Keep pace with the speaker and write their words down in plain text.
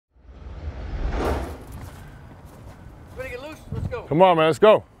Come on, man, let's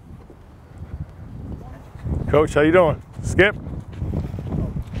go. Coach, how you doing? Skip?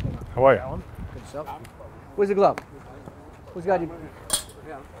 How are you? Good stuff. Where's the glove? Who's got you?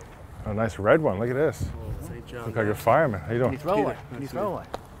 A nice red one. Look at this. Look like a fireman. How you doing? Can you throw away? Can you throw away?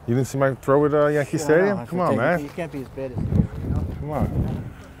 You didn't see my throw with Yankee Stadium? No, Come on, man. You can't be as bad as you know? Come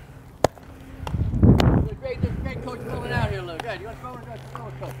on. Great coach moving out here, Luke. Good. You want to throw it? Throw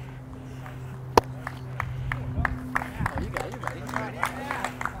it, coach. Oh, you got it.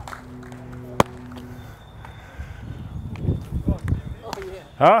 Oh, yeah.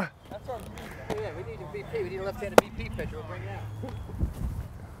 Huh? That's our yeah, we need a VP. We need a left-handed VP pitcher. We'll bring it out.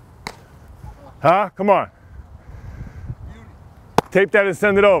 Huh? Come on. Tape that and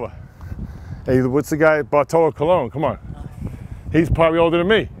send it over. Hey, what's the guy, Bartolo Colon? Come on. He's probably older than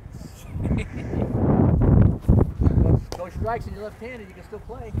me. Coach strikes and you're left-handed, you can still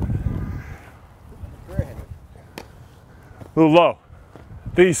play. A little low.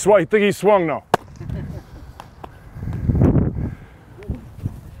 Think he swung though.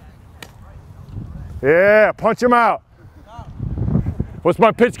 Yeah, punch him out. What's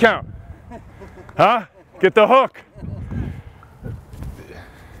my pitch count? Huh? Get the hook.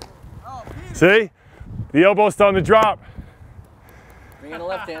 See? The elbow's starting to drop. Bring in the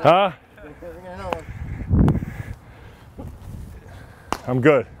left hand. Huh? I'm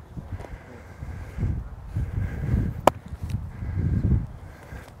good.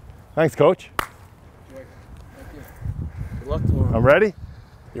 Thanks, Coach. Thank you. Good luck tomorrow. I'm ready?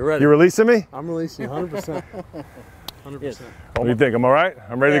 You're ready. You releasing me? I'm releasing you 100%. 100%. What do you think? I'm all right?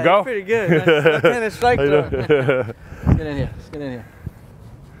 I'm ready to go? Pretty good. Left-handed strike throw. Let's get in here. Let's get in here.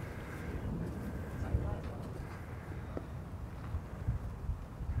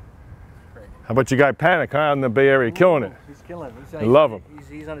 How about your guy Panic, huh? Out in the Bay Area, killing it. He's killing it. I love him.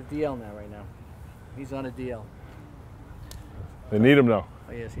 He's on a DL now, right now. He's on a DL. They need him though.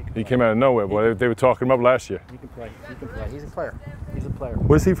 Oh, yes, he can He play. came out of nowhere, boy. They were talking him up last year. He can play. He can play. He's a player. He's a player.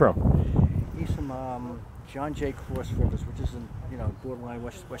 Where's he from? He's from John J. Cross Rivers, which is in, borderline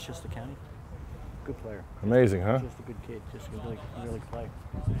Westchester County. Good player. Amazing, huh? Just a good kid. Just can really play.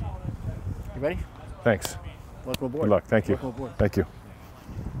 You ready? Thanks. Welcome aboard. Good luck. Thank you. Welcome aboard. Thank you.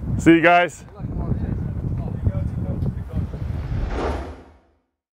 See you guys.